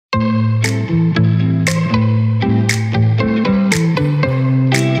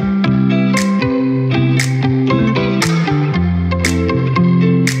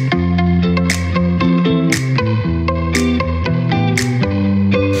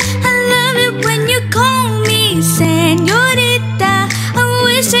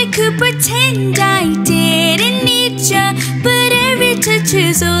pretend I didn't need ya, but every touch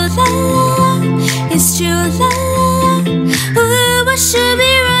is ooh la la, it's true la la. Ooh, I should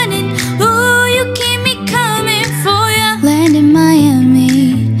be running. Ooh, you keep me coming for ya. Land in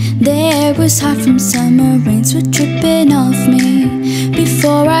Miami, the air was hot from summer rains were dripping off me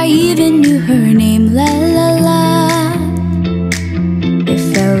before I even knew her name. La la la, it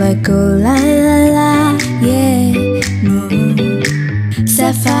felt like oh la la la, yeah.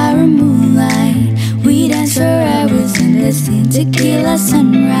 Sapphire moonlight, we danced for hours in the same tequila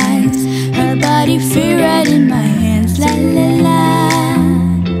sunrise. Her body fit right in my hands, la la la.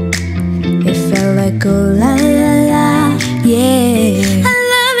 It felt like oh la la la, yeah. I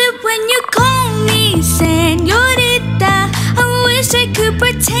love it when you call me señorita. I wish I could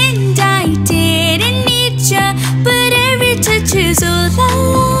pretend I didn't need ya, but every touch is ooh la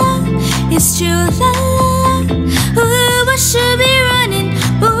la, it's true la la. Ooh, I should be running.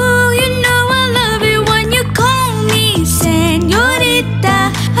 Ooh, you know I love it when you call me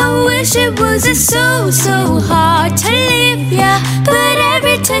señorita. I wish it wasn't so hard to leave ya, but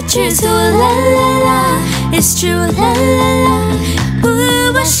every touch is ooh la la la, it's true la la la.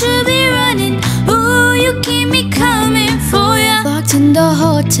 Ooh, I should be running. Ooh, you keep me coming for ya. Locked in the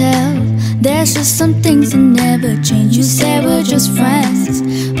hotel, there's just some things that never change. You said we're just friends,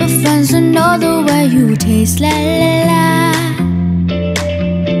 but friends don't know the way you taste, la la la.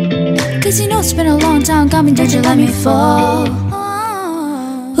 Cause you know it's been a long time coming, don't you let me fall.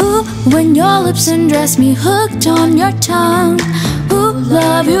 Ooh, when your lips undress me, hooked on your tongue. Ooh,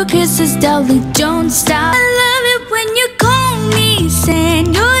 love your kisses, deadly, don't stop. I love it when you call me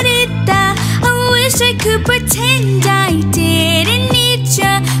señorita. I wish I could pretend I didn't need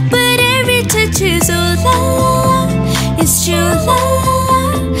ya, but every touch is ooh la la, it's true la la.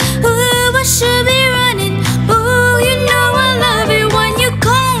 Ooh, I should be running. Ooh, you know I love it when you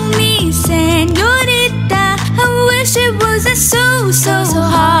call me señorita. I wish it wasn't so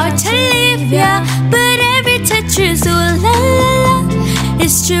hard to leave ya, but every touch is ooh la la la,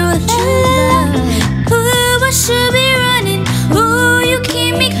 it's true la la. Ooh, I should be running. Ooh, you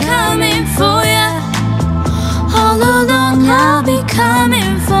keep me coming for ya. All along I'll be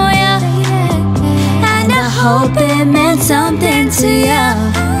coming for ya, and I hope it meant something to ya.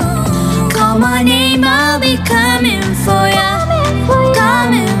 Call my name, I'll be coming for ya,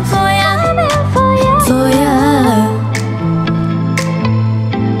 coming for ya, for ya,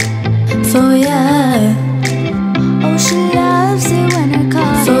 for ya. Oh, she loves it when I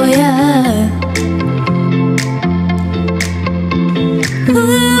call for ya.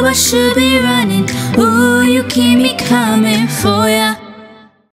 Ooh, I should be running. Ooh, you keep me coming for ya.